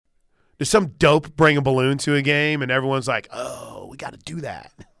Does some dope bring a balloon to a game and everyone's like, oh, we got to do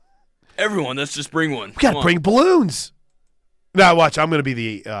that? Everyone, let's just bring one. We got to bring balloons. Now, watch, I'm going to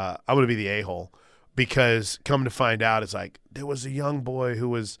be the a-hole because come to find out, it's like there was a young boy who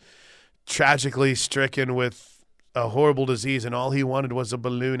was tragically stricken with a horrible disease and all he wanted was a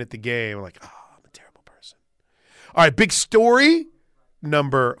balloon at the game. I'm like, oh, I'm a terrible person. All right, big story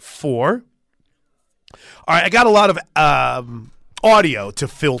number 4. All right, I got a lot of audio to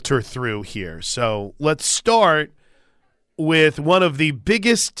filter through here. So let's start with one of the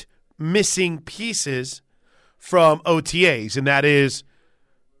biggest missing pieces from OTAs, and that is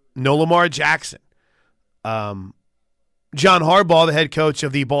no Lamar Jackson. John Harbaugh, the head coach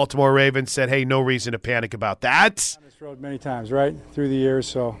of the Baltimore Ravens, said, hey, no reason to panic about that. On this road many times, right, through the years,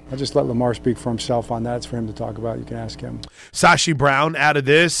 so I'll just let Lamar speak for himself on that. It's for him to talk about. You can ask him. Sashi Brown added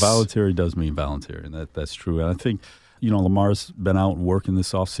this. Voluntary does mean voluntary, and that's true. And I think, Lamar's been out working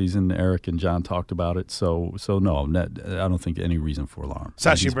this offseason. Eric and John talked about it. So no, I don't think any reason for alarm.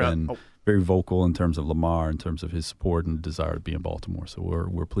 Sashi Brown. Been very vocal in terms of Lamar, in terms of his support and desire to be in Baltimore. So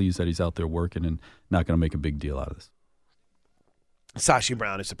we're pleased that he's out there working and not going to make a big deal out of this. Sashi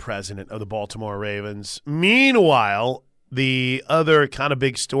Brown is the president of the Baltimore Ravens. Meanwhile, the other kind of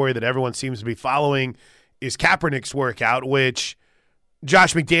big story that everyone seems to be following is Kaepernick's workout, which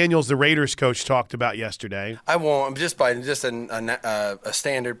Josh McDaniels, the Raiders coach, talked about yesterday. I won't. Just by a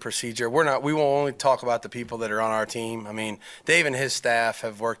standard procedure. We won't only talk about the people that are on our team. I mean, Dave and his staff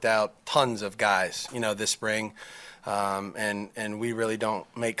have worked out tons of guys, this spring, and we really don't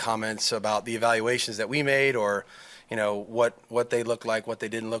make comments about the evaluations that we made or, what they look like, what they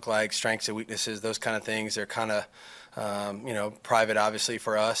didn't look like, strengths and weaknesses, those kind of things. They're kind of private, obviously,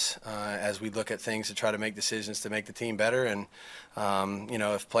 for us as we look at things to try to make decisions to make the team better. And,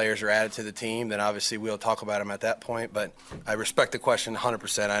 if players are added to the team, then obviously we'll talk about them at that point. But I respect the question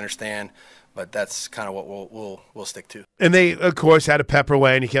 100%. I understand. But that's kind of what we'll stick to. And they, of course, had a pepper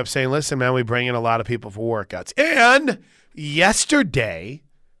away, and he kept saying, listen, man, we bring in a lot of people for workouts. And yesterday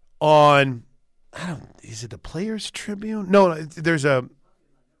on, is it the Players Tribune? No, there's a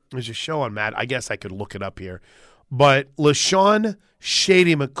show on Matt. I guess I could look it up here. But LaShawn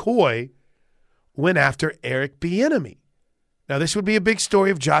Shady McCoy went after Eric Bieniemy. Now, this would be a big story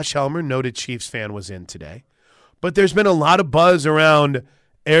if Josh Helmer, noted Chiefs fan, was in today. But there's been a lot of buzz around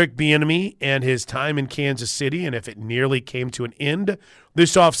Eric Bieniemy and his time in Kansas City, and if it nearly came to an end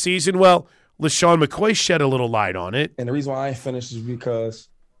this offseason, well, LaShawn McCoy shed a little light on it. And the reason why I finished is because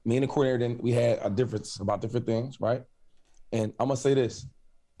me and the coordinator, we had a difference about different things, right? And I'm going to say this.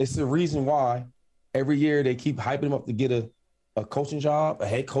 It's the reason why every year they keep hyping him up to get a coaching job, a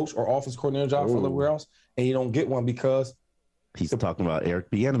head coach or offensive coordinator job for everywhere else, and you don't get one because he's talking about Eric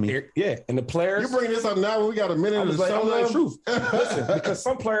Bieniemy. Yeah, and the players. You're bringing this up now when we got a minute to show them. The truth. Listen, because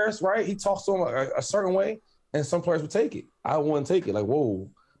some players, right, he talks to them a certain way, and some players would take it. I wouldn't take it. Like, whoa,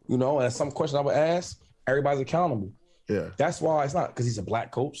 and some question I would ask, everybody's accountable. Yeah. That's why it's not because he's a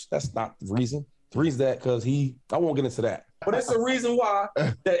black coach. That's not the reason. The reason that because I won't get into that. But it's the reason why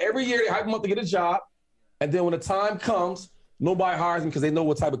that every year they hype him up to get a job, and then when the time comes, nobody hires him because they know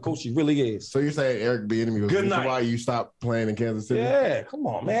what type of coach he really is. So you're saying Eric Bieniemy was the reason why you stopped playing in Kansas City? Yeah, come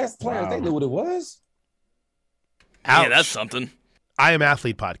on, man. That's players. Wow. They knew what it was. Ouch. Yeah, that's something. I Am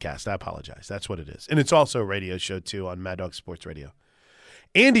Athlete podcast. I apologize. That's what it is. And it's also a radio show, too, on Mad Dog Sports Radio.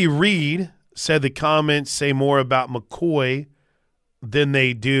 Andy Reid said the comments say more about McCoy than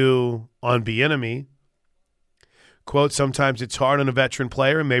they do on Bieniemy. Quote, sometimes it's hard on a veteran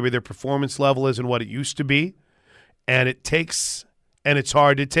player, and maybe their performance level isn't what it used to be. And it's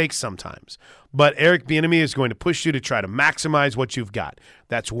hard to take sometimes. But Eric Bieniemy is going to push you to try to maximize what you've got.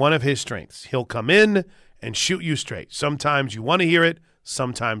 That's one of his strengths. He'll come in and shoot you straight. Sometimes you want to hear it,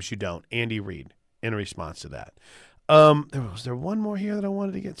 sometimes you don't. Andy Reid in response to that. Was there one more here that I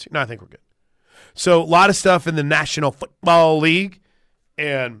wanted to get to? No, I think we're good. So a lot of stuff in the National Football League.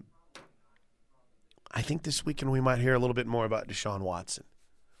 And I think this weekend we might hear a little bit more about Deshaun Watson.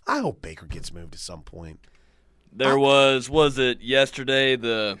 I hope Baker gets moved at some point. There was it yesterday,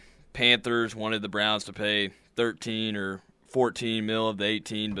 the Panthers wanted the Browns to pay 13 or 14 mil of the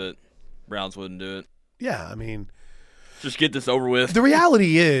 18, but Browns wouldn't do it. Yeah, I mean, just get this over with. The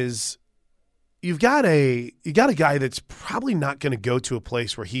reality is you got a guy that's probably not going to go to a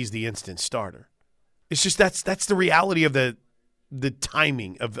place where he's the instant starter. It's just that's the reality of the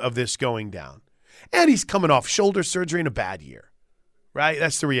timing of this going down. And he's coming off shoulder surgery in a bad year. Right?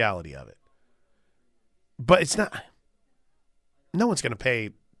 That's the reality of it. But it's not – no one's going to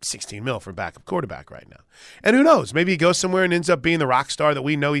pay $16 million for a backup quarterback right now. And who knows? Maybe he goes somewhere and ends up being the rock star that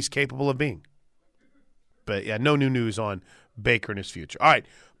we know he's capable of being. But, yeah, no new news on Baker and his future. All right,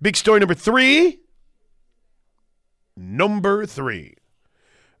 big story number 3. Number 3.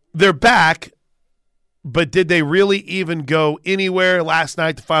 They're back, but did they really even go anywhere? Last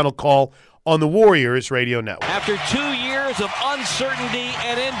night, the final call on the Warriors Radio Network. After 2 years of uncertainty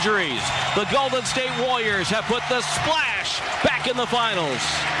and injuries, the Golden State Warriors have put the splash back in the finals.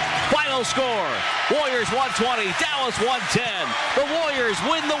 Final score, Warriors 120, Dallas 110. The Warriors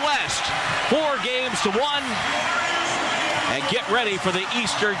win the West 4-1 and get ready for the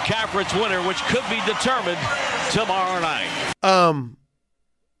Eastern Conference winner, which could be determined tomorrow night.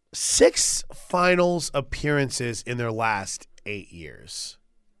 6 finals appearances in their last 8 years.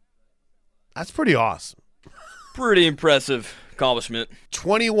 That's pretty awesome. Pretty impressive accomplishment.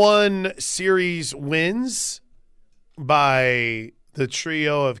 21 series wins by the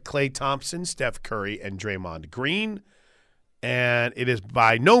trio of Klay Thompson, Steph Curry, and Draymond Green. And it is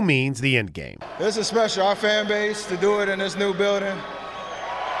by no means the end game. This is special. Our fan base, to do it in this new building.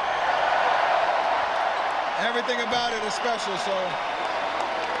 Everything about it is special. So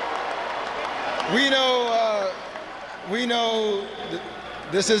we know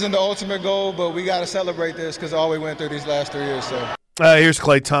this isn't the ultimate goal, but we got to celebrate this because all we went through these last 3 years. So here's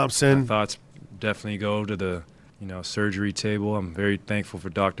Klay Thompson. My thoughts definitely go to the surgery table. I'm very thankful for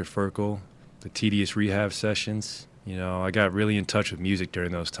Dr. Ferkel, the tedious rehab sessions. I got really in touch with music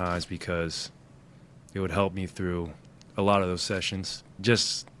during those times because it would help me through a lot of those sessions.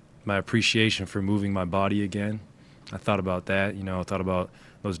 Just my appreciation for moving my body again. I thought about that. I thought about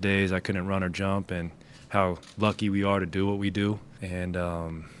those days I couldn't run or jump and how lucky we are to do what we do. And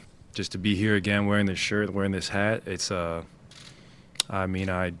just to be here again wearing this shirt, wearing this hat, it's I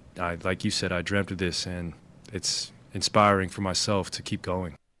like you said, I dreamt of this, and it's inspiring for myself to keep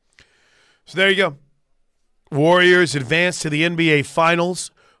going. So there you go. Warriors advance to the NBA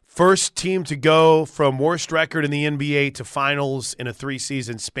Finals. First team to go from worst record in the NBA to finals in a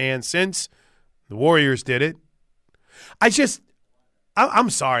 3-season span since the Warriors did it. I'm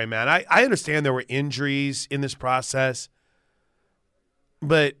sorry, man. I understand there were injuries in this process,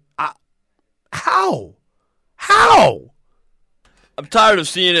 but how? I'm tired of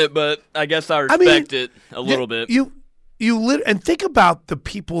seeing it, but I guess I respect it a little bit. And think about the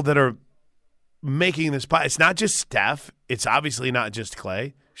people that are making this. It's not just Steph. It's obviously not just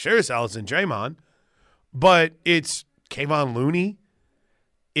Klay. Sure, it's Allison Draymond, but it's Kevon Looney.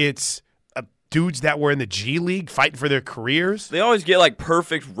 It's dudes that were in the G League fighting for their careers. They always get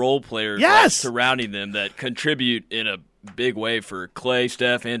perfect role players surrounding them that contribute in a big way for Klay,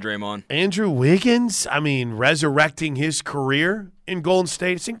 Steph, and Draymond. Andrew Wiggins, resurrecting his career in Golden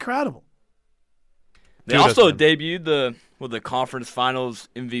State. It's incredible. They also debuted the conference finals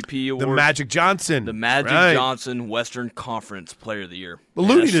MVP award. The Magic Johnson. The Magic Johnson Western Conference Player of the Year. Well,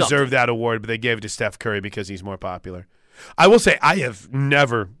 Looney deserved that award, but they gave it to Steph Curry because he's more popular. I will say I have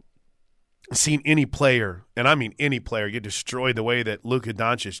never seen any player, and I mean any player, get destroyed the way that Luka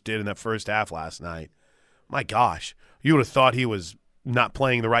Doncic did in that first half last night. My gosh, you would have thought he was not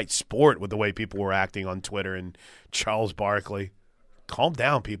playing the right sport with the way people were acting on Twitter. And Charles Barkley. Calm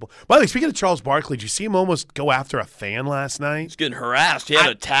down, people. By the way, speaking of Charles Barkley, did you see him almost go after a fan last night? He's getting harassed. He had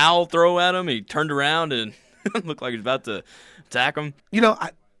a towel throw at him. He turned around and looked like he was about to attack him.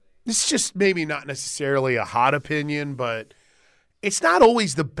 This is just maybe not necessarily a hot opinion, but it's not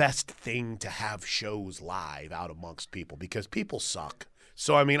always the best thing to have shows live out amongst people because people suck.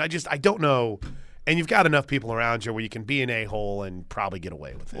 So, I don't know. And you've got enough people around you where you can be an a-hole and probably get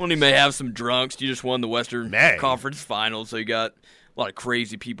away with it. Well, he may have some drunks. You just won the Western Conference Finals, so you got a lot of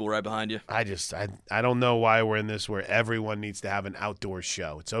crazy people right behind you. I don't know why we're in this where everyone needs to have an outdoor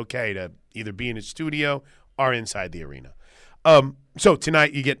show. It's okay to either be in a studio or inside the arena. So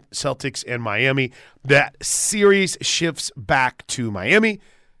tonight you get Celtics and Miami. That series shifts back to Miami.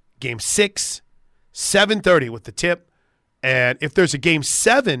 Game 6, 7:30 with the tip. And if there's a Game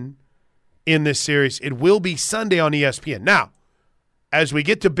 7 in this series, it will be Sunday on ESPN. Now, as we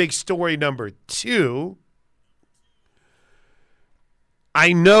get to big story number 2,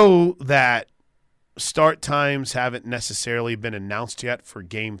 I know that start times haven't necessarily been announced yet for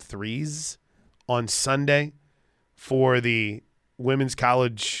Game 3s on Sunday for the Women's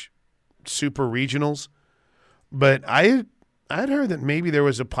College Super Regionals. But I'd heard that maybe there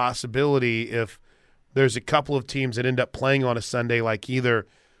was a possibility if there's a couple of teams that end up playing on a Sunday, like either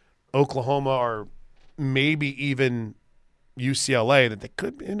Oklahoma or maybe even UCLA, that they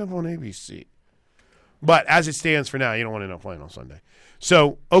could end up on ABC. But as it stands for now, you don't want to end up playing on Sunday.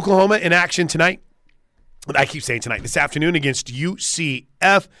 So Oklahoma in action tonight. I keep saying tonight, this afternoon against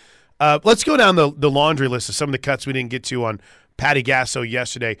UCF. Let's go down the laundry list of some of the cuts we didn't get to on Patty Gasso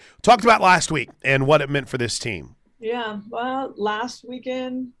yesterday. Talked about last week and what it meant for this team. Yeah, well, last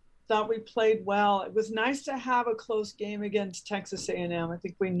weekend thought we played well. It was nice to have a close game against Texas A&M. I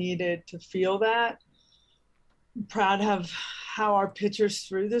think we needed to feel that. I'm proud of how our pitchers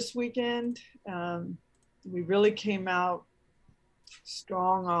threw this weekend. We really came out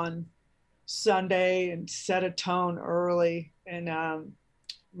strong on Sunday and set a tone early, and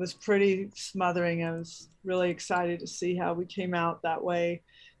was pretty smothering. I was really excited to see how we came out that way.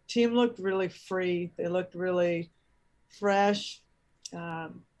 Team looked really free. They looked really fresh.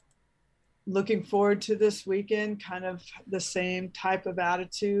 Looking forward to this weekend, kind of the same type of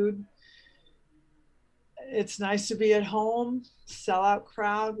attitude. It's nice to be at home, sellout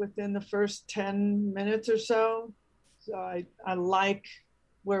crowd within the first 10 minutes or so. So I like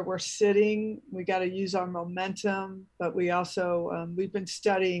where we're sitting. We got to use our momentum, but we also, we've been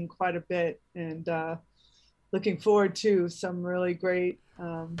studying quite a bit, and looking forward to some really great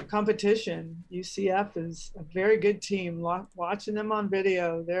competition. UCF is a very good team. Watching them on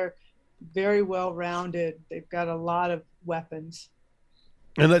video, they're very well-rounded. They've got a lot of weapons.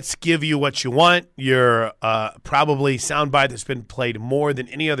 And let's give you what you want. Your probably soundbite that's been played more than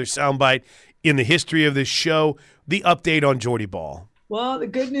any other soundbite in the history of this show, the update on Jordy Bahl. Well, the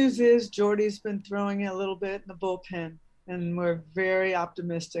good news is Jordy's been throwing it a little bit in the bullpen, and we're very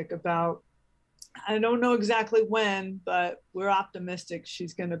optimistic about, I don't know exactly when, but we're optimistic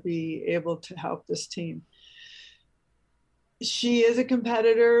she's going to be able to help this team. She is a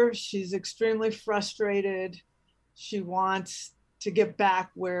competitor. She's extremely frustrated. She wants to get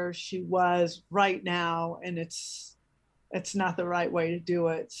back where she was right now, and it's not the right way to do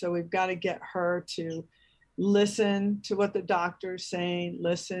it. So we've got to get her to listen to what the doctor's saying,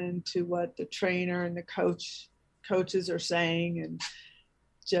 listen to what the trainer and the coaches are saying, and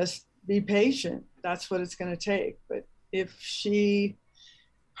just be patient. That's what it's going to take. But if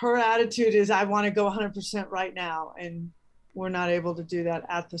her attitude is, I want to go 100% right now, and we're not able to do that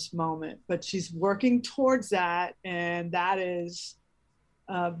at this moment, but she's working towards that. And that is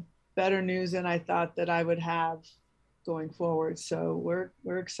better news than I thought that I would have going forward. So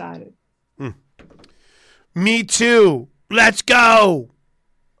we're excited. Me too. Let's go.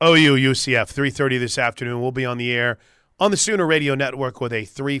 OU UCF 3:30 this afternoon. We'll be on the air on the Sooner Radio Network with a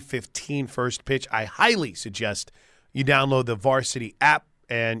 3:15 first pitch. I highly suggest you download the Varsity app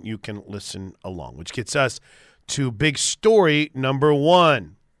and you can listen along, which gets us to big story number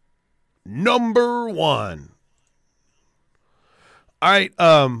one. All right,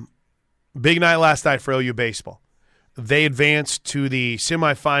 big night last night for OU baseball. They advanced to the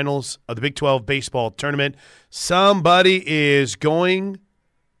semifinals of the Big 12 baseball tournament. Somebody is going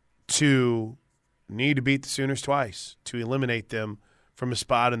to need to beat the Sooners twice to eliminate them from a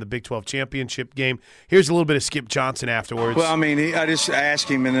spot in the Big 12 championship game. Here's a little bit of Skip Johnson afterwards. Well, I mean, I just asked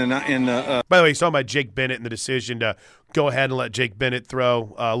him in the By the way, he's talking about Jake Bennett and the decision to go ahead and let Jake Bennett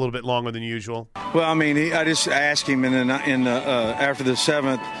throw a little bit longer than usual. Well, I mean, I just asked him after the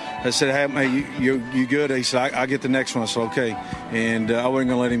seventh. I said, "Hey, you good?" He said, "I get the next one." I said, "Okay," and I wasn't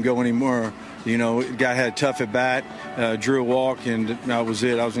going to let him go anymore. You know, the guy had a tough at bat, drew a walk, and that was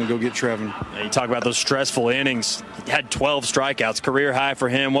it. I was going to go get Trevin. You talk about those stressful innings. He had 12 strikeouts, career high for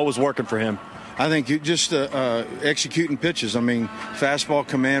him. What was working for him? I think just executing pitches. I mean, fastball,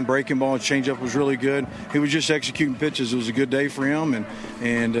 command, breaking ball, and changeup was really good. He was just executing pitches. It was a good day for him,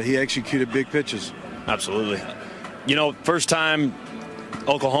 and he executed big pitches. Absolutely. You know, first time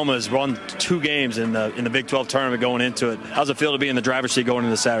Oklahoma has won 2 games in the Big 12 tournament going into it. How's it feel to be in the driver's seat going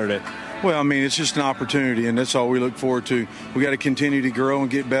into Saturday? Well, I mean, it's just an opportunity, and that's all we look forward to. We got to continue to grow and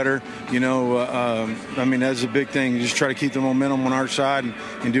get better. You know, I mean, that's a big thing. Just try to keep the momentum on our side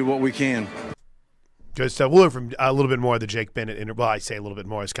and do what we can. Good stuff. We'll learn from a little bit more of the Jake Bennett interview. Well, I say a little bit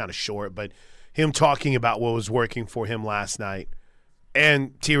more. It's kind of short, but him talking about what was working for him last night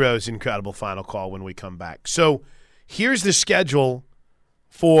and T-Rose's incredible final call when we come back. So here's the schedule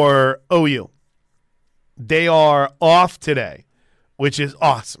for OU. They are off today, which is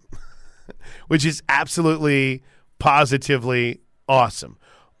awesome, which is absolutely, positively awesome.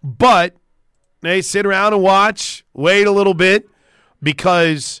 But they sit around and watch, wait a little bit,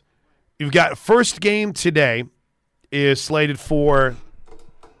 because you've got first game today is slated for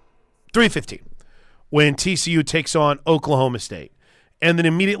 3:15 when TCU takes on Oklahoma State. And then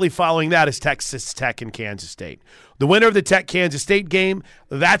immediately following that is Texas Tech and Kansas State. The winner of the Tech-Kansas State game,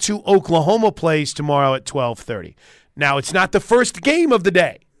 that's who Oklahoma plays tomorrow at 12:30. Now, it's not the first game of the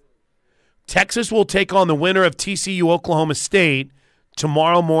day. Texas will take on the winner of TCU-Oklahoma State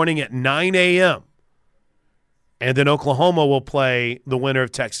tomorrow morning at 9 a.m. And then Oklahoma will play the winner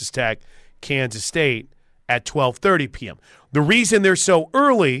of Texas Tech, Kansas State at 12:30 p.m. The reason they're so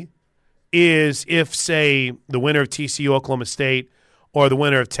early is if, say, the winner of TCU Oklahoma State or the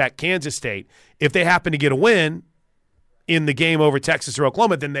winner of Tech Kansas State, if they happen to get a win in the game over Texas or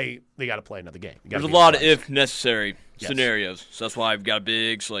Oklahoma, then they got to play another game. There's a lot of if necessary scenarios, so that's why I've got a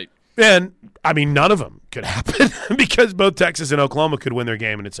big slate. And, I mean, none of them could happen because both Texas and Oklahoma could win their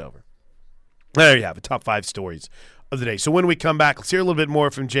game and it's over. There you have it, top 5 stories of the day. So when we come back, let's hear a little bit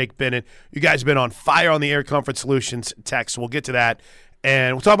more from Jake Bennett. You guys have been on fire on the Air Comfort Solutions text. We'll get to that.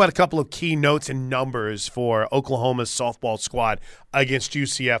 And we'll talk about a couple of key notes and numbers for Oklahoma's softball squad against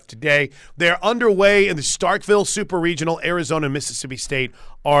UCF today. They're underway in the Starkville Super Regional. Arizona and Mississippi State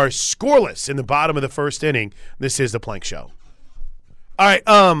are scoreless in the bottom of the first inning. This is the Plank Show. All right,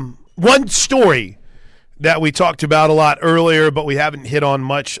 one story that we talked about a lot earlier, but we haven't hit on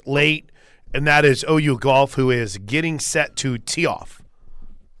much late, and that is OU Golf, who is getting set to tee off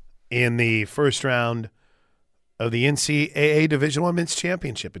in the first round of the NCAA Division I Men's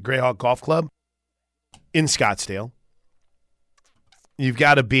Championship at Greyhawk Golf Club in Scottsdale. You've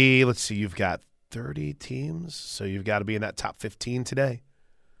got to be, you've got 30 teams, so you've got to be in that top 15 today.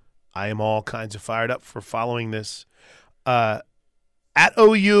 I am all kinds of fired up for following this. At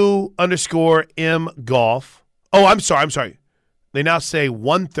OU_M Golf. Oh, I'm sorry. They now say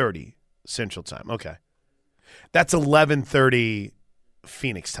 1:30 Central Time. Okay. That's 11:30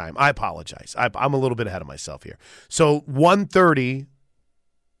 Phoenix time. I apologize. I'm a little bit ahead of myself here. So 1:30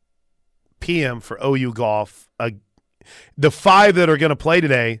 p.m. for OU Golf. The 5 that are going to play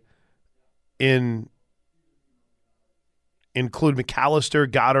today include McAllister,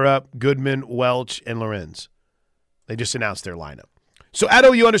 Goddard, Goodman, Welch, and Lorenz. They just announced their lineup. So at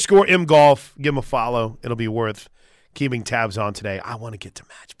OU_M Golf, give them a follow. It'll be worth keeping tabs on today. I want to get to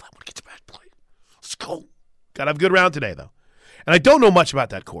match play. Let's go. Got to have a good round today, though. And I don't know much about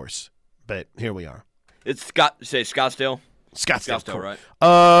that course, but here we are. It's Scottsdale? Scottsdale, right?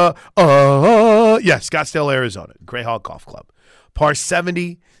 Yeah, Scottsdale, Arizona. Greyhawk Golf Club. Par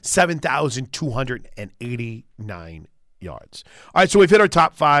 70, 7,289 yards. All right, so we've hit our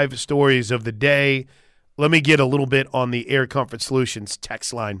top 5 stories of the day. Let me get a little bit on the Air Comfort Solutions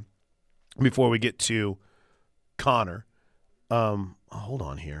text line before we get to Connor. Hold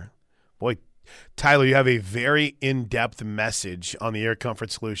on here. Boy, Tyler, you have a very in-depth message on the Air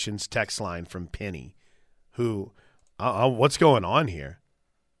Comfort Solutions text line from Penny, who, what's going on here?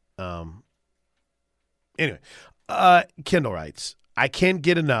 Anyway, Kendall writes, I can't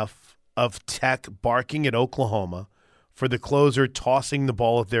get enough of Tech barking at Oklahoma for the closer tossing the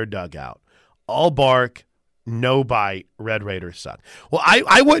ball at their dugout. All bark, no bite. Red Raiders suck. Well,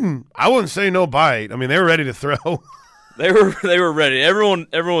 I wouldn't say no bite. I mean, they were ready to throw. They were ready. Everyone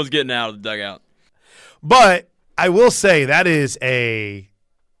was getting out of the dugout. But I will say that is that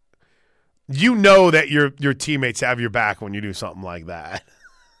your teammates have your back when you do something like that.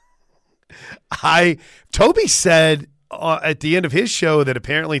 Toby said at the end of his show that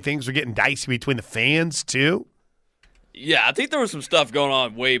apparently things were getting dicey between the fans too. Yeah, I think there was some stuff going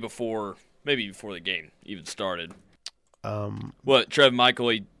on way before the game even started. Trev Michael,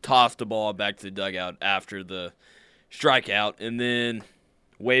 he tossed the ball back to the dugout after the strikeout and then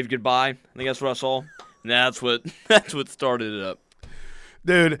waved goodbye. I think that's what I saw. And that's what started it up.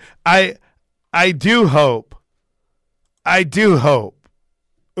 Dude, I do hope when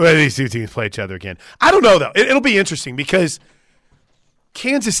these two teams play each other again. I don't know though. It'll be interesting because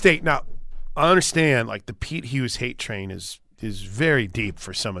Kansas State, now I understand like the Pete Hughes hate train is very deep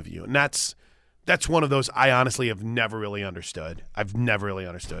for some of you. And that's one of those I honestly have never really understood. I've never really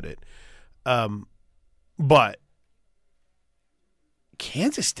understood it. But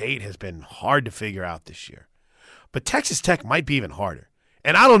Kansas State has been hard to figure out this year. But Texas Tech might be even harder.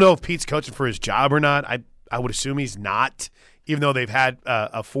 And I don't know if Pete's coaching for his job or not. I would assume he's not, even though they've had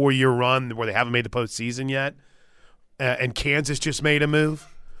a 4-year run where they haven't made the postseason yet. And Kansas just made a move.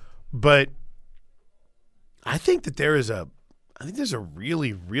 But I think that there's a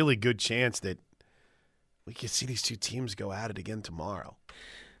really, really good chance that we could see these two teams go at it again tomorrow.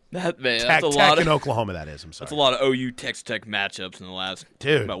 That's a Tech lot in Oklahoma, that is. I'm sorry. That's a lot of OU Texas Tech matchups in the last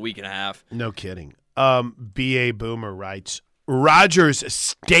about week and a half. No kidding. B.A. Boomer writes, Rogers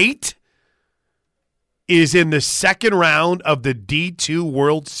State is in the second round of the D2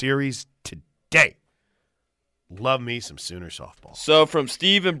 World Series today. Love me some Sooner softball. So from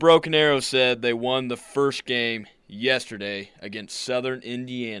Steven Broken Arrow said they won the first game yesterday against Southern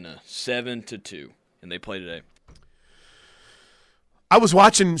Indiana 7-2, and they play today. I was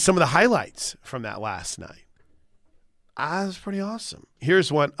watching some of the highlights from that last night. That was pretty awesome.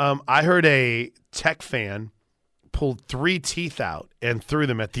 Here's one. I heard a Tech fan pulled 3 teeth out and threw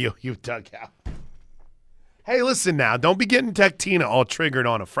them at the OU dugout. Hey, listen now. Don't be getting Tectina all triggered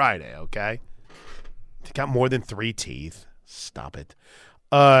on a Friday, okay? They got more than 3 teeth. Stop it.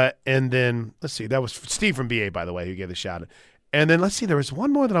 And then, let's see. That was Steve from BA, by the way, who gave the shout out. And then, let's see. There was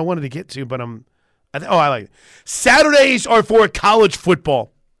one more that I wanted to get to, but I like it. Saturdays are for college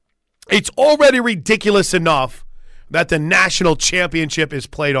football. It's already ridiculous enough that the national championship is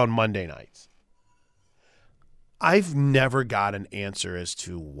played on Monday nights. I've never got an answer as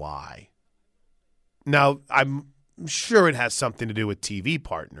to why. Now, I'm sure it has something to do with TV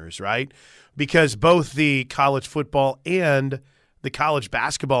partners, right? Because both the college football and the college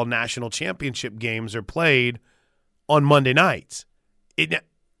basketball national championship games are played on Monday nights.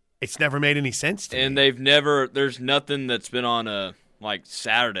 It's never made any sense to me. And there's nothing that's been on a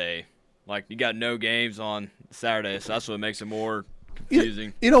Saturday. Like, you got no games on Saturday, so that's what makes it more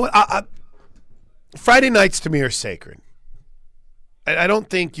confusing. You know what? Friday nights to me are sacred. I don't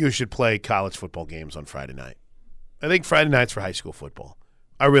think you should play college football games on Friday night. I think Friday night's for high school football.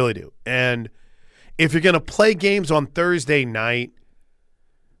 I really do. And if you're going to play games on Thursday night,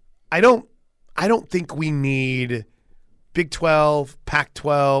 I don't think we need Big 12,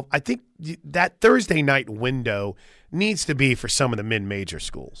 Pac-12. I think that Thursday night window needs to be for some of the mid-major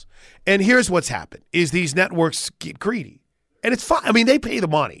schools. And here's what's happened, is these networks get greedy. And it's fine. I mean, they pay the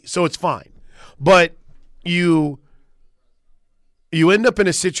money, so it's fine. But you end up in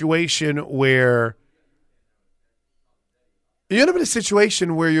a situation where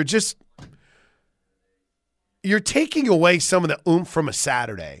you're taking away some of the oomph from a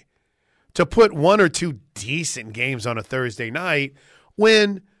Saturday to put 1 or 2 decent games on a Thursday night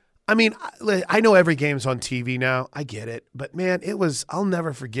when, I mean, I know every game's on TV now. I get it. But, man, I'll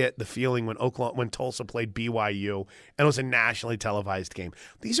never forget the feeling when Tulsa played BYU and it was a nationally televised game.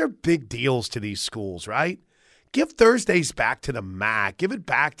 These are big deals to these schools, right? Give Thursdays back to the MAC. Give it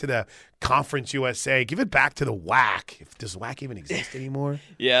back to the Conference USA. Give it back to the WAC. Does the WAC even exist anymore?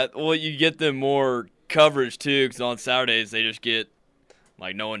 Yeah, well, you get them more coverage, too, because on Saturdays they just get,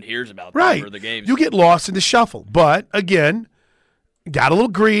 no one hears about them or the games. You get lost in the shuffle. But, again, got a little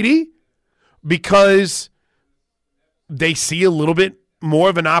greedy because they see a little bit more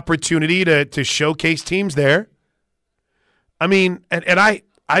of an opportunity to showcase teams there. I mean, and I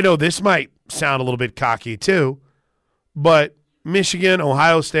know this might sound a little bit cocky too, but Michigan,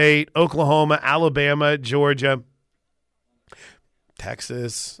 Ohio State, Oklahoma, Alabama, Georgia,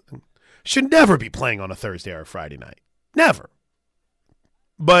 Texas should never be playing on a Thursday or a Friday night. Never.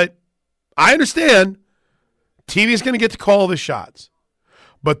 But I understand TV is going to get to call the shots.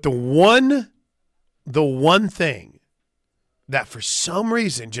 But the one thing that for some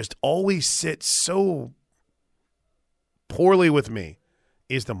reason just always sits so poorly with me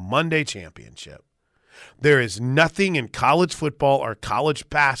is the Monday championship. There is nothing in college football or college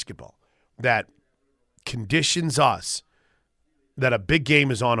basketball that conditions us that a big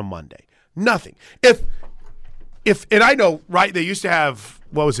game is on a Monday. Nothing. If and I know, right, they used to have,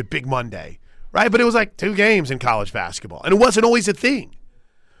 Big Monday, right? But it was 2 games in college basketball, and it wasn't always a thing.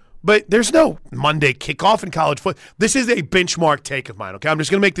 But there's no Monday kickoff in college football. This is a benchmark take of mine, okay? I'm just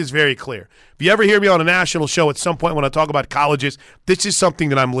going to make this very clear. If you ever hear me on a national show at some point when I talk about colleges, this is something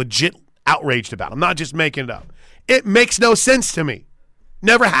that I'm legit outraged about. I'm not just making it up. It makes no sense to me.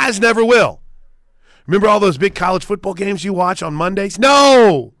 Never has, never will. Remember all those big college football games you watch on Mondays?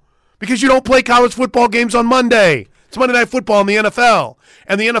 No, because you don't play college football games on Monday. It's Monday Night Football in the NFL,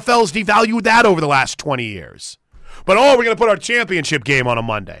 and the NFL's devalued that over the last 20 years. But, we're going to put our championship game on a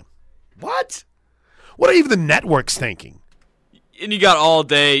Monday. What? What are even the networks thinking? And you got all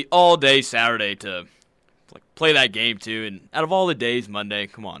day Saturday to play that game too. And out of all the days, Monday,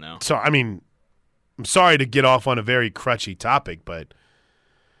 come on now. So, I mean, I'm sorry to get off on a very crutchy topic, but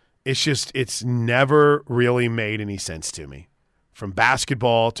it's never really made any sense to me. From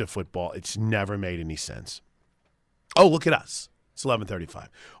basketball to football, it's never made any sense. Oh, look at us. It's 11:35.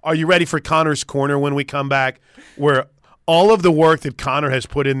 Are you ready for Connor's Corner when we come back? Where all of the work that Connor has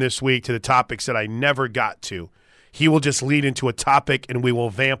put in this week to the topics that I never got to, he will just lead into a topic and we will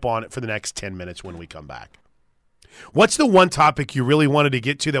vamp on it for the next 10 minutes when we come back. What's the one topic you really wanted to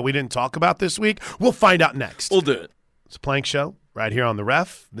get to that we didn't talk about this week? We'll find out next. We'll do it. It's a Plank Show right here on The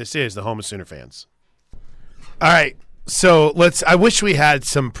Ref. This is the home of Sooner fans. All right. So I wish we had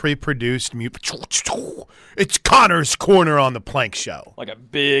some pre-produced music. It's Connor's Corner on the Plank Show. Like a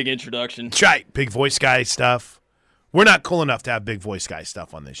big introduction. That's right. Big voice guy stuff. We're not cool enough to have big voice guy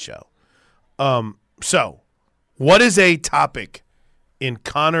stuff on this show. So what is a topic in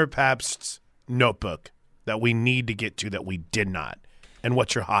Connor Papst's notebook that we need to get to that we did not? And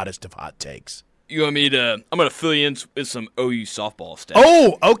what's your hottest of hot takes? You want me to? I'm going to fill you in with some OU softball stats.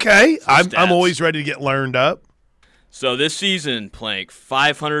 Oh, okay. I'm always ready to get learned up. So this season, Plank,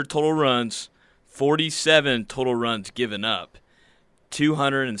 500 total runs, 47 total runs given up,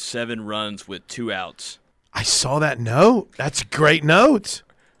 207 runs with 2 outs. I saw that note. That's a great note.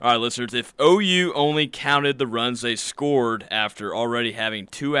 All right, listeners, if OU only counted the runs they scored after already having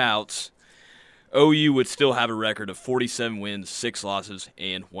 2 outs, OU would still have a record of 47 wins, 6 losses,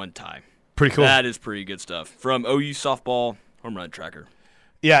 and 1 tie. Pretty cool. That is pretty good stuff from OU Softball Home Run Tracker.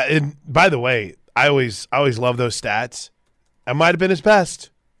 Yeah, and by the way, I always love those stats. That might have been his best.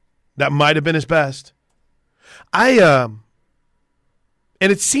 And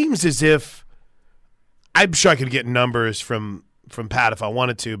it seems as if I'm sure I could get numbers from Pat if I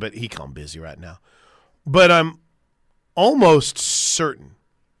wanted to, but he come busy right now. But I'm almost certain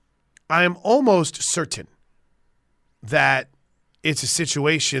that it's a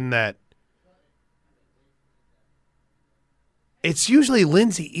situation that it's usually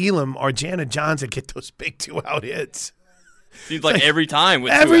Lindsey Elam or Jana Johns that get those big 2-out hits. Seems like every time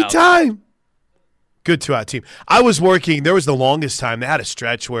with 2 outs. Every time. Good 2-out team. I was working, there was the longest time. They had a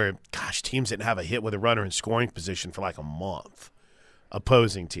stretch where, teams didn't have a hit with a runner in scoring position for like a month.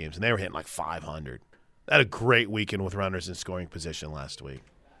 Opposing teams, and they were hitting like 500. They had a great weekend with runners in scoring position last week.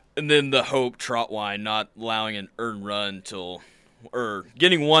 And then the Hope Trotwine not allowing an earned run or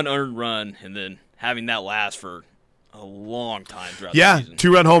getting 1 earned run and then having that last for a long time throughout the season.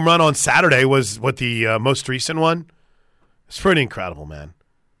 2-run home run on Saturday was what the most recent one. It's pretty incredible, man.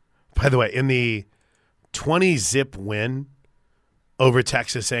 By the way, in the 20-zip win over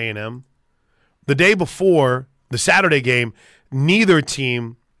Texas A&M, the day before the Saturday game, neither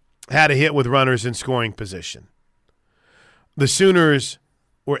team had a hit with runners in scoring position. The Sooners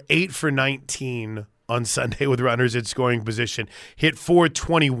were 8 for 19 on Sunday with runners in scoring position. Hit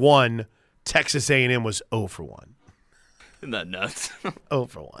 .421. Texas A&M was 0 for 1. Isn't that nuts? 0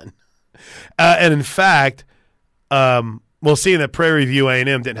 for 1. And in fact, seeing that Prairie View A&M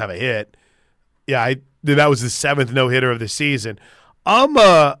didn't have a hit, that was the 7th no-hitter of the season.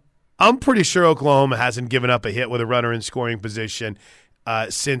 I'm pretty sure Oklahoma hasn't given up a hit with a runner in scoring position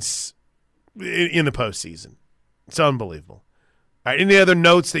since in the postseason. It's unbelievable. All right, any other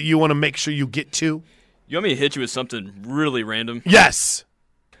notes that you want to make sure you get to? You want me to hit you with something really random? Yes.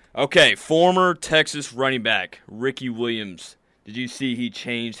 Okay, former Texas running back Ricky Williams. Did you see he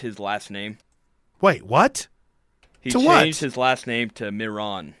changed his last name? Wait, what? He changed his last name to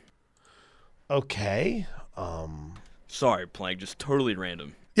Miron. Okay. Sorry, Plank, just totally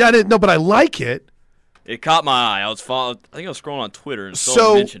random. Yeah, I didn't know, but I like it. It caught my eye. I think I was scrolling on Twitter and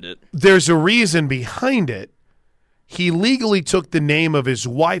someone mentioned it. There's a reason behind it. He legally took the name of his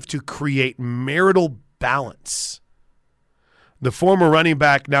wife to create marital balance. The former running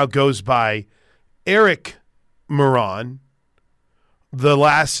back now goes by Eric Miron, the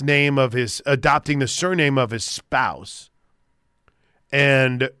last name of adopting the surname of his spouse,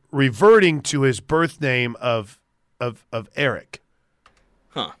 and reverting to his birth name of Eric.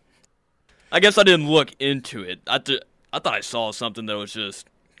 Huh. I guess I didn't look into it. I thought I saw something that was just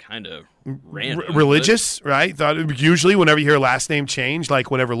kind of random. Religious, right? Usually whenever you hear a last name change,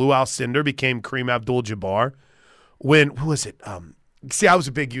 like whenever Lou Alcindor became Kareem Abdul-Jabbar, who was it? I was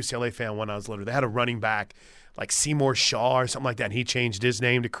a big UCLA fan when I was little. They had a running back like Seymour Shaw or something like that, and he changed his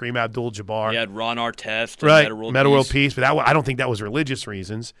name to Kareem Abdul-Jabbar. He had Ron Artest. Right, Metta World Peace, but I don't think that was religious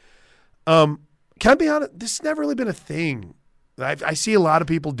reasons. Can I be honest? This has never really been a thing. I see a lot of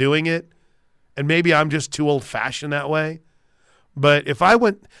people doing it, and maybe I'm just too old-fashioned that way. But if I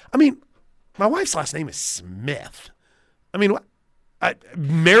went – my wife's last name is Smith.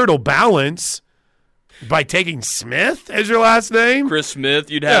 Marital balance by taking Smith as your last name? Chris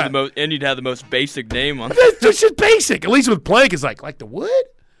Smith, you'd have the most basic name on it. It's just basic. At least with Plank, it's like the wood?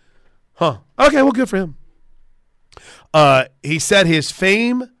 Huh. Okay, well, good for him. He said his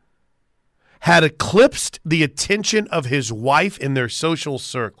fame had eclipsed the attention of his wife in their social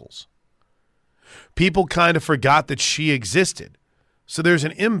circles. People kind of forgot that she existed. So there's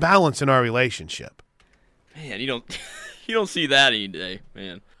an imbalance in our relationship. Man, you don't see that any day,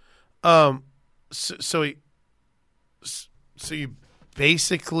 man. So you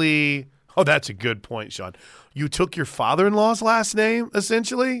basically – that's a good point, Sean. You took your father-in-law's last name,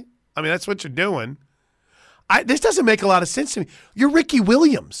 essentially? That's what you're doing. This doesn't make a lot of sense to me. You're Ricky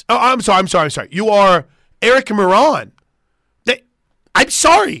Williams. Oh, I'm sorry. You are Eric Miron. I'm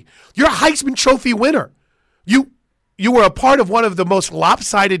sorry. You're a Heisman Trophy winner. You were a part of one of the most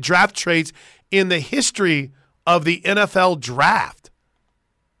lopsided draft trades in the history of the NFL draft.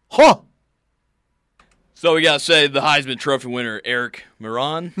 Huh. So we got to say the Heisman Trophy winner, Eric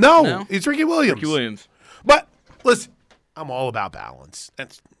Miron? No, it's Ricky Williams. Ricky Williams. But, listen, I'm all about balance.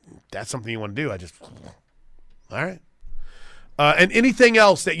 That's something you want to do. All right. And anything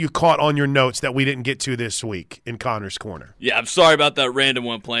else that you caught on your notes that we didn't get to this week in Connor's Corner? Yeah, I'm sorry about that random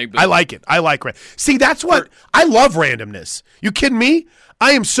one playing. But I like it. I like random. See, that's what I love randomness. You kidding me?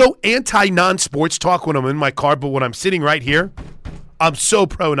 I am so anti-non-sports talk when I'm in my car, but when I'm sitting right here, I'm so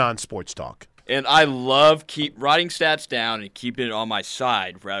pro non-sports talk. And I love keep writing stats down and keeping it on my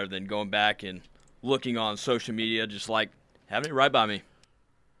side rather than going back and looking on social media, just like having it right by me.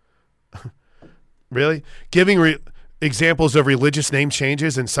 Really? Giving examples of religious name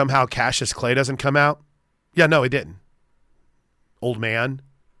changes and somehow Cassius Clay doesn't come out? Yeah, no, he didn't. Old man.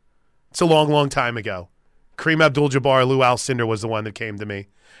 It's a long, long time ago. Kareem Abdul-Jabbar, Lou Alcindor was the one that came to me.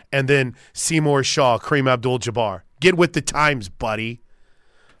 And then Seymour Shaw, Kareem Abdul-Jabbar. Get with the times, buddy.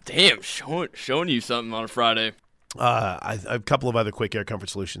 Damn, showing you something on a Friday. A couple of other quick Air Comfort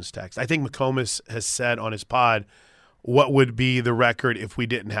Solutions texts. I think McComas has said on his pod what would be the record if we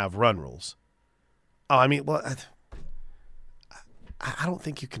didn't have run rules. Oh, I mean, well, I don't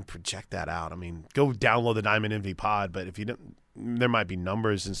think you can project that out. I mean, go download the Diamond Envy pod, but if you don't, there might be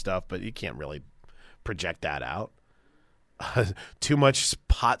numbers and stuff, but you can't really project that out. Too much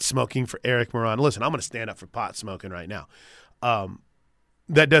pot smoking for Eric Miron. Listen, I'm going to stand up for pot smoking right now.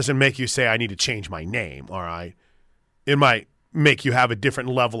 That doesn't make you say I need to change my name, all right? It might make you have a different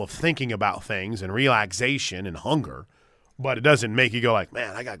level of thinking about things and relaxation and hunger, but it doesn't make you go like,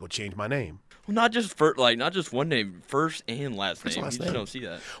 man, I got to go change my name. Well, not just one name, first and last name. You just don't see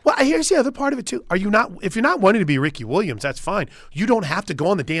that. Well, here's the other part of it too. If you're not wanting to be Ricky Williams, that's fine. You don't have to go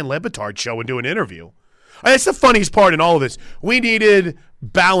on the Dan Le Batard show and do an interview. That's the funniest part in all of this. We needed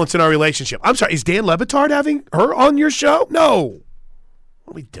balance in our relationship. I'm sorry, is Dan Le Batard having her on your show? No.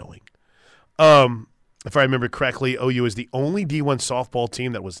 What are we doing? If I remember correctly, OU is the only D1 softball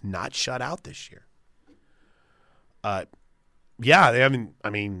team that was not shut out this year. Yeah, they haven't. I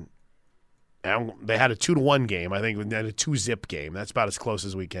mean, they had a 2-1 game. I think they had a 2-zip game. That's about as close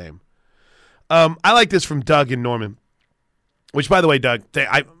as we came. I like this from Doug and Norman. Which, by the way, Doug,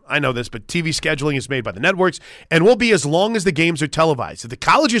 I know this, but TV scheduling is made by the networks and will be as long as the games are televised. If the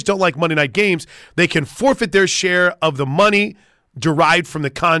colleges don't like Monday night games, they can forfeit their share of the money derived from the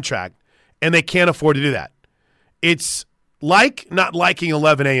contract, and they can't afford to do that. It's like not liking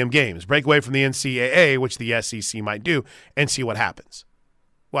 11 a.m. games. Break away from the NCAA, which the SEC might do, and see what happens.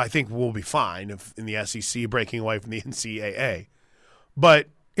 Well, I think we'll be fine if in the SEC breaking away from the NCAA. But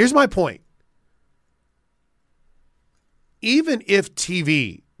here's my point. Even if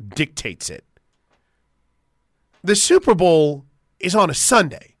TV dictates it, the Super Bowl is on a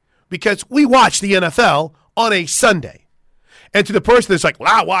Sunday because we watch the NFL on a Sunday. And to the person that's like, well,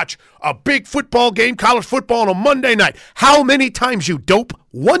 I watch a big football game, college football on a Monday night. How many times, you dope?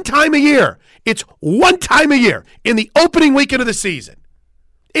 One time a year. It's one time a year in the opening weekend of the season.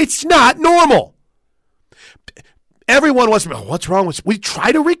 It's not normal. Everyone wants to be, what's wrong with – we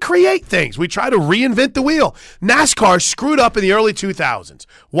try to recreate things. We try to reinvent the wheel. NASCAR screwed up in the early 2000s.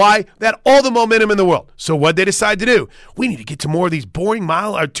 Why? They had all the momentum in the world. So what they decide to do? We need to get to more of these boring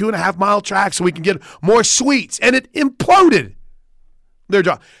 2.5-mile tracks so we can get more sweets. And it imploded their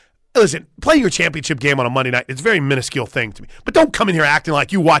job. Listen, playing your championship game on a Monday night, it's a very minuscule thing to me. But don't come in here acting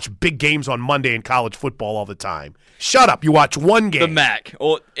like you watch big games on Monday in college football all the time. Shut up. You watch one game. The MAC.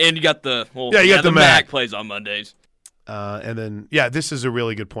 Oh, and you got the – you got the MAC plays on Mondays. And then, this is a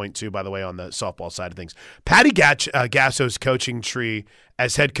really good point, too, by the way, on the softball side of things. Patty Gasso's coaching tree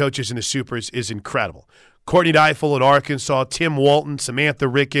as head coaches in the Supers is incredible. Courtney Deifel at Arkansas, Tim Walton, Samantha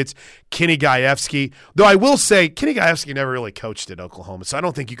Ricketts, Kenny Gajewski. Though I will say, Kenny Gajewski never really coached at Oklahoma, so I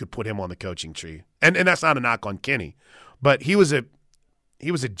don't think you could put him on the coaching tree. And that's not a knock on Kenny. But he was a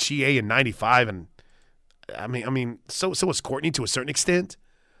GA in 95, and I mean, so was Courtney to a certain extent.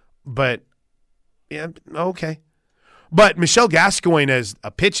 But, yeah, okay. But Michelle Gascoigne as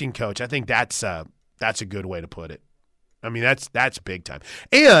a pitching coach, I think that's a good way to put it. I mean, that's big time.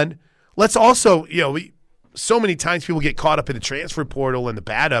 And let's also, so many times people get caught up in the transfer portal and the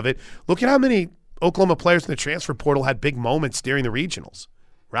bad of it. Look at how many Oklahoma players in the transfer portal had big moments during the regionals,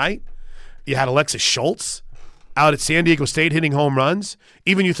 right? You had Alexis Schultz out at San Diego State hitting home runs.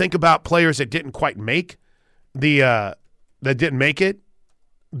 Even you think about players that didn't quite make the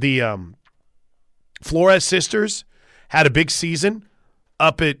Flores sisters had a big season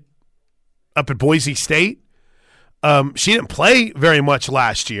up at Boise State. She didn't play very much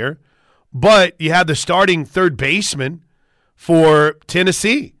last year, but you had the starting third baseman for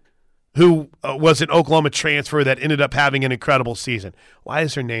Tennessee who was an Oklahoma transfer that ended up having an incredible season. Why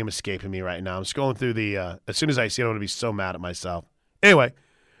is her name escaping me right now? I'm scrolling through the as soon as I see it, I'm going to be so mad at myself. Anyway,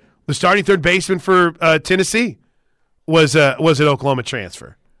 the starting third baseman for Tennessee was an Oklahoma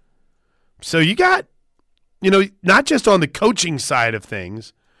transfer. So you got, not just on the coaching side of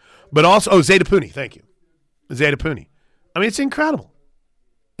things, but also Zeta Pooney. Thank you. Zeta Pooney. I mean, it's incredible.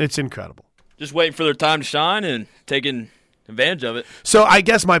 It's incredible. Just waiting for their time to shine and taking advantage of it. So I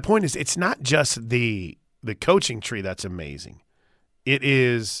guess my point is it's not just the coaching tree that's amazing. It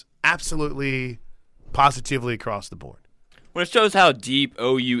is absolutely positively across the board. Well, it shows how deep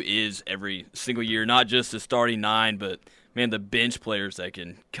OU is every single year, not just the starting 9, but, man, the bench players that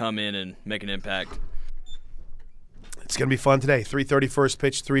can come in and make an impact. It's going to be fun today. 3:30 first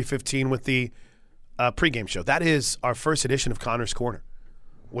pitch, 3:15 with the pregame show. That is our first edition of Connor's Corner,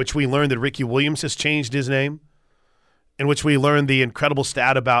 which we learned that Ricky Williams has changed his name, in which we learned the incredible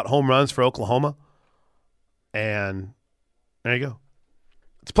stat about home runs for Oklahoma. And there you go.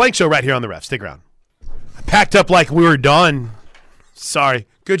 It's a Plank Show right here on the Ref. Stick around. I packed up like we were done. Sorry.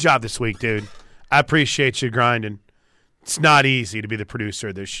 Good job this week, dude. I appreciate you grinding. It's not easy to be the producer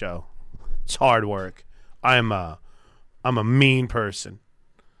of this show. It's hard work. I'm a mean person.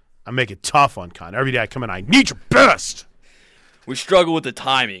 I make it tough on Connor. Every day I come in, I need your best. We struggle with the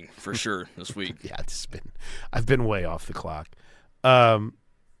timing for sure this week. Yeah, I've been way off the clock.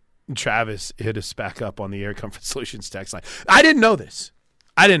 Travis hit us back up on the Air Comfort Solutions text line. I didn't know this.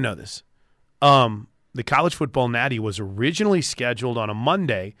 The college football natty was originally scheduled on a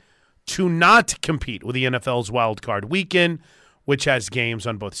Monday to not compete with the NFL's wild card weekend, which has games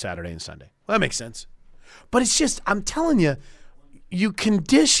on both Saturday and Sunday. Well, that makes sense. But it's just, I'm telling you, you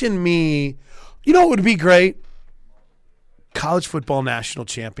condition me. You know what would be great? College football national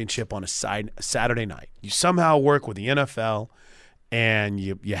championship on a Saturday night. You somehow work with the NFL, and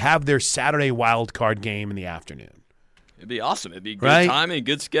you have their Saturday wild card game in the afternoon. It'd be awesome. It'd be good timing,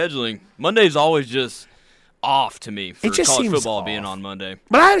 good scheduling. Monday's always just off to me for college football being on Monday.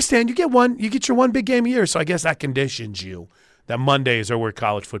 But I understand you get your one big game a year, so I guess that conditions you that Mondays are where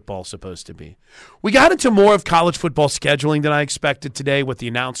college football is supposed to be. We got into more of college football scheduling than I expected today with the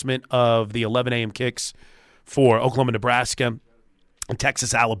announcement of the 11 a.m. kicks for Oklahoma, Nebraska, and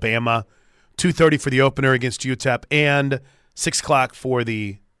Texas, Alabama, 2:30 for the opener against UTEP, and 6 o'clock for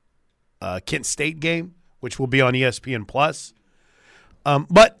the Kent State game, which will be on ESPN+.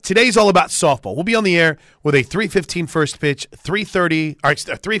 But today's all about softball. We'll be on the air with a 3:15 first pitch, 3:15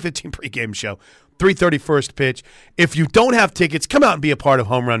 pregame show, 3:30 first pitch. If you don't have tickets, come out and be a part of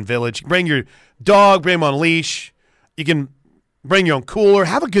Home Run Village. Bring your dog, bring him on a leash. You can bring your own cooler.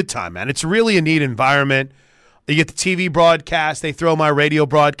 Have a good time, man. It's really a neat environment. You get the TV broadcast. They throw my radio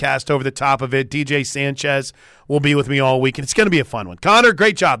broadcast over the top of it. DJ Sanchez will be with me all week, and it's going to be a fun one. Connor,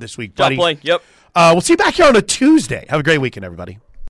 great job this week, buddy. Yep. We'll see you back here on a Tuesday. Have a great weekend, everybody.